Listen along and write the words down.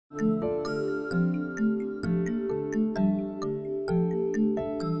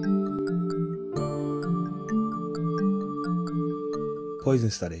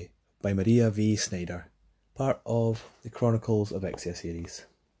Poison Study by Maria V. Snyder, part of the Chronicles of Ixia series.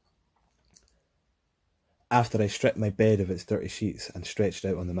 After I stripped my bed of its dirty sheets and stretched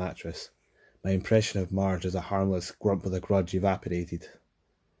out on the mattress, my impression of Marge as a harmless grump with a grudge evaporated.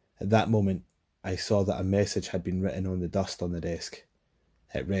 At that moment, I saw that a message had been written on the dust on the desk.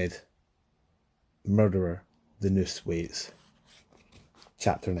 It read, "Murderer, the noose waits."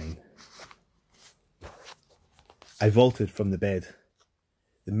 Chapter 9. I vaulted from the bed.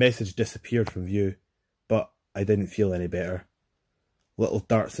 The message disappeared from view, but I didn't feel any better. Little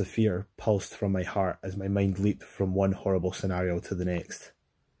darts of fear pulsed from my heart as my mind leaped from one horrible scenario to the next.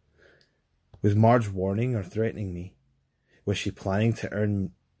 Was Marge warning or threatening me? Was she planning to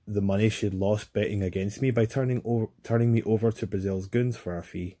earn the money she'd lost betting against me by turning me over to Brazil's goons for a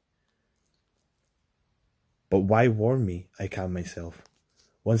fee? But why warn me? I calmed myself.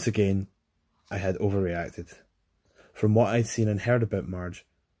 Once again, I had overreacted. From what I'd seen and heard about Marge,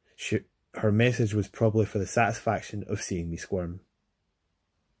 her message was probably for the satisfaction of seeing me squirm.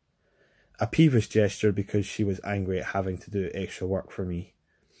 A peevish gesture because she was angry at having to do extra work for me.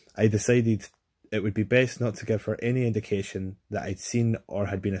 I decided it would be best not to give her any indication that I'd seen or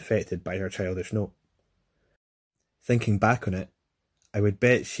had been affected by her childish note. Thinking back on it, I would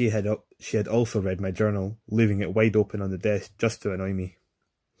bet she had also read my journal, leaving it wide open on the desk just to annoy me.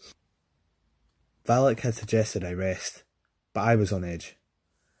 Valak had suggested I rest, but I was on edge.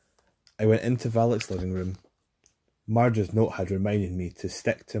 I went into Valak's living room. Marge's note had reminded me to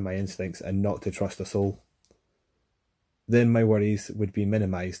stick to my instincts and not to trust a soul. Then my worries would be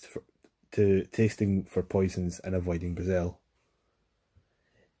minimised to tasting for poisons and avoiding Brazil.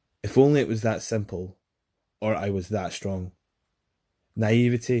 If only it was that simple, or I was that strong.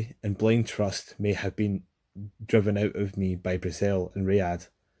 Naivety and blind trust may have been driven out of me by Brazil and Riyadh,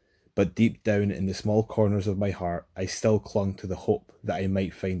 but deep down in the small corners of my heart, I still clung to the hope that I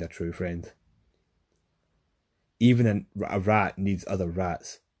might find a true friend. Even a rat needs other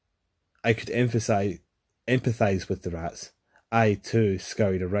rats. I could empathise with the rats. I, too,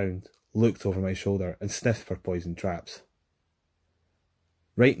 scurried around, looked over my shoulder, and sniffed for poison traps.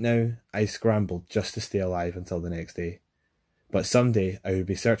 Right now, I scrambled just to stay alive until the next day. But someday I would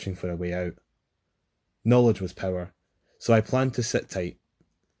be searching for a way out. Knowledge was power, so I planned to sit tight,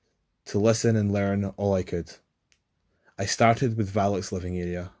 to listen and learn all I could. I started with Valak's living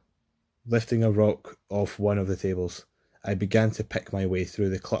area. Lifting a rock off one of the tables, I began to pick my way through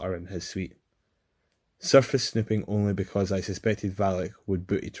the clutter in his suite. Surface snooping only because I suspected Valak would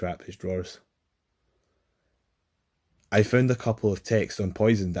booty-trap his drawers. I found a couple of texts on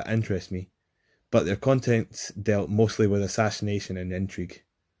poison that interest me, but their contents dealt mostly with assassination and intrigue.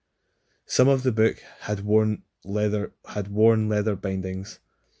 Some of the book had worn leather bindings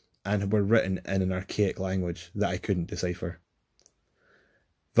and were written in an archaic language that I couldn't decipher.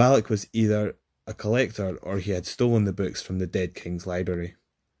 Valak was either a collector or he had stolen the books from the dead king's library.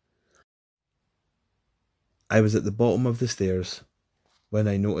 I was at the bottom of the stairs when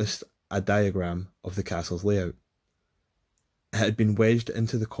I noticed a diagram of the castle's layout. It had been wedged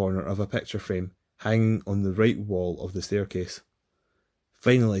into the corner of a picture frame hanging on the right wall of the staircase.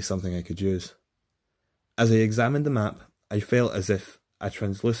 Finally something I could use. As I examined the map, I felt as if a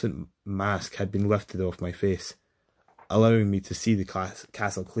translucent mask had been lifted off my face, allowing me to see the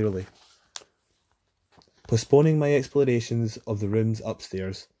castle clearly. Postponing my explorations of the rooms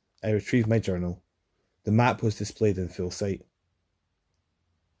upstairs, I retrieved my journal. The map was displayed in full sight.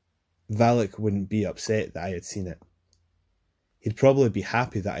 Valak wouldn't be upset that I had seen it. He'd probably be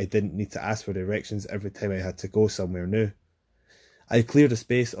happy that I didn't need to ask for directions every time I had to go somewhere new. I cleared a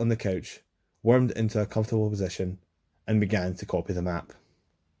space on the couch, wormed into a comfortable position, and began to copy the map.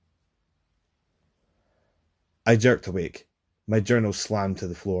 I jerked awake. My journal slammed to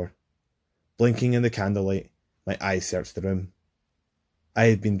the floor. Blinking in the candlelight, my eyes searched the room. I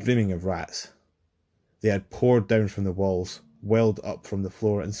had been dreaming of rats. They had poured down from the walls, welled up from the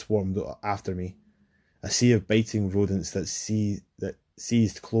floor and swarmed after me. A sea of biting rodents that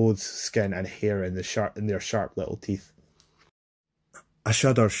seized clothes, skin and hair in their sharp little teeth. A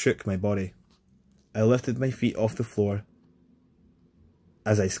shudder shook my body. I lifted my feet off the floor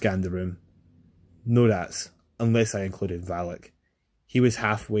as I scanned the room. No rats, unless I included Valak. He was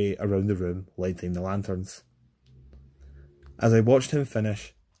halfway around the room, lighting the lanterns. As I watched him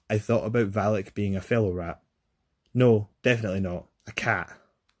finish, I thought about Valak being a fellow rat. No, definitely not. A cat.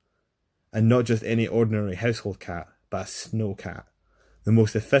 And not just any ordinary household cat, but a snow cat. The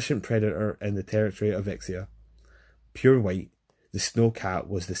most efficient predator in the territory of Ixia. Pure white, the snow cat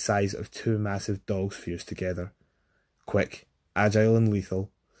was the size of two massive dogs fused together. Quick, agile and lethal,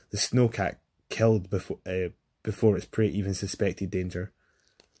 the snow cat killed before its prey even suspected danger.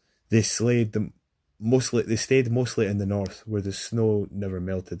 They stayed mostly in the north, where the snow never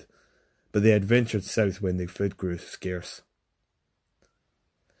melted, but they had ventured south when the food grew scarce.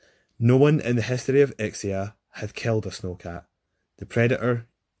 No one in the history of Ixia had killed a snowcat. The predator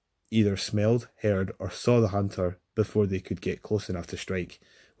either smelled, heard, or saw the hunter before they could get close enough to strike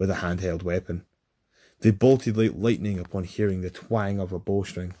with a handheld weapon. They bolted like lightning upon hearing the twang of a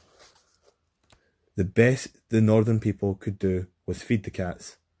bowstring. The best the northern people could do was feed the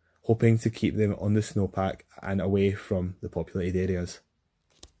cats, hoping to keep them on the snowpack and away from the populated areas.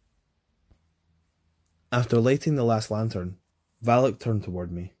 After lighting the last lantern, Valak turned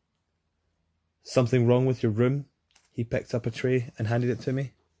toward me. "Something wrong with your room?" He picked up a tray and handed it to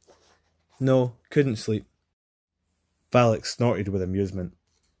me. "No, couldn't sleep." Valak snorted with amusement.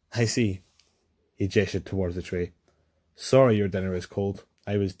 "I see." He gestured towards the tray. "Sorry your dinner is cold.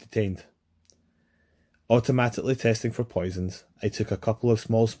 I was detained." Automatically testing for poisons, I took a couple of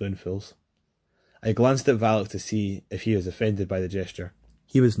small spoonfuls. I glanced at Valak to see if he was offended by the gesture.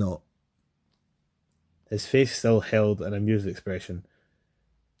 He was not. His face still held an amused expression.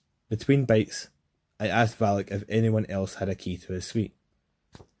 Between bites, I asked Valak if anyone else had a key to his suite.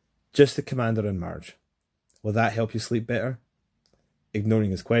 "Just the commander and Marge." "Will that help you sleep better?"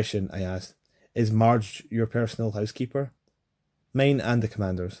 Ignoring his question, I asked, "Is Marge your personal housekeeper?" "Mine and the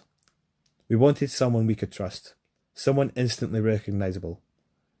commander's. We wanted someone we could trust, someone instantly recognisable.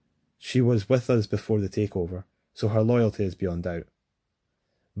 She was with us before the takeover, so her loyalty is beyond doubt."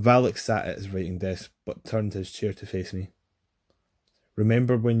 Valak sat at his writing desk, but turned his chair to face me.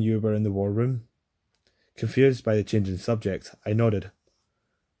 "Remember when you were in the war room?" Confused by the change in subject, I nodded.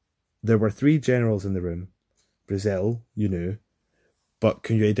 "There were 3 generals in the room. Brazil, you knew, but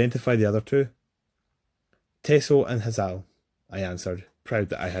can you identify the other 2? "Teso and Hazal," I answered, proud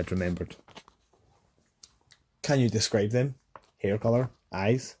that I had remembered. "Can you describe them? Hair colour?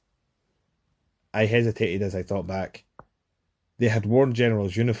 Eyes?" I hesitated as I thought back. They had worn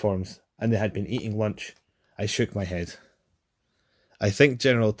generals' uniforms, and they had been eating lunch. I shook my head. "I think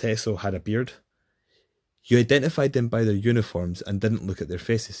General Teso had a beard." "You identified them by their uniforms and didn't look at their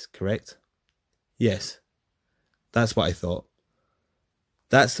faces, correct?" "Yes. That's what I thought.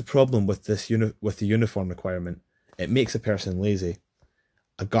 That's the problem with with the uniform requirement. It makes a person lazy.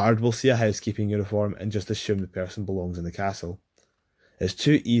 A guard will see a housekeeping uniform and just assume the person belongs in the castle. It's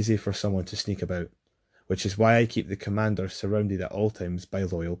too easy for someone to sneak about, which is why I keep the commander surrounded at all times by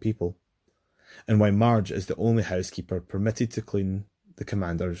loyal people, and why Marge is the only housekeeper permitted to clean the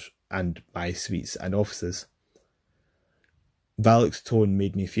commander's and my suites and offices." Valak's tone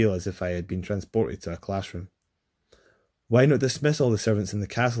made me feel as if I had been transported to a classroom. "Why not dismiss all the servants in the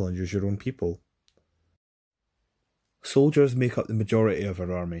castle and use your own people?" Soldiers make up the majority of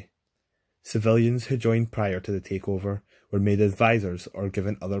our army. Civilians who joined prior to the takeover were made advisors or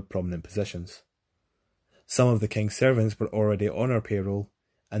given other prominent positions. Some of the king's servants were already on our payroll,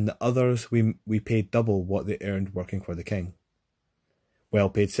 and the others we paid double what they earned working for the king.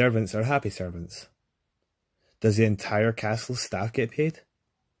 Well-paid servants are happy servants. Does the entire castle staff get paid?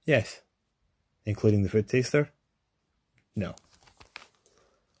 Yes. Including the food taster? No.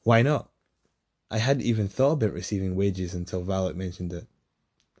 Why not? I hadn't even thought about receiving wages until Valak mentioned it.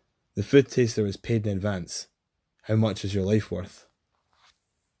 The food taster is paid in advance. How much is your life worth?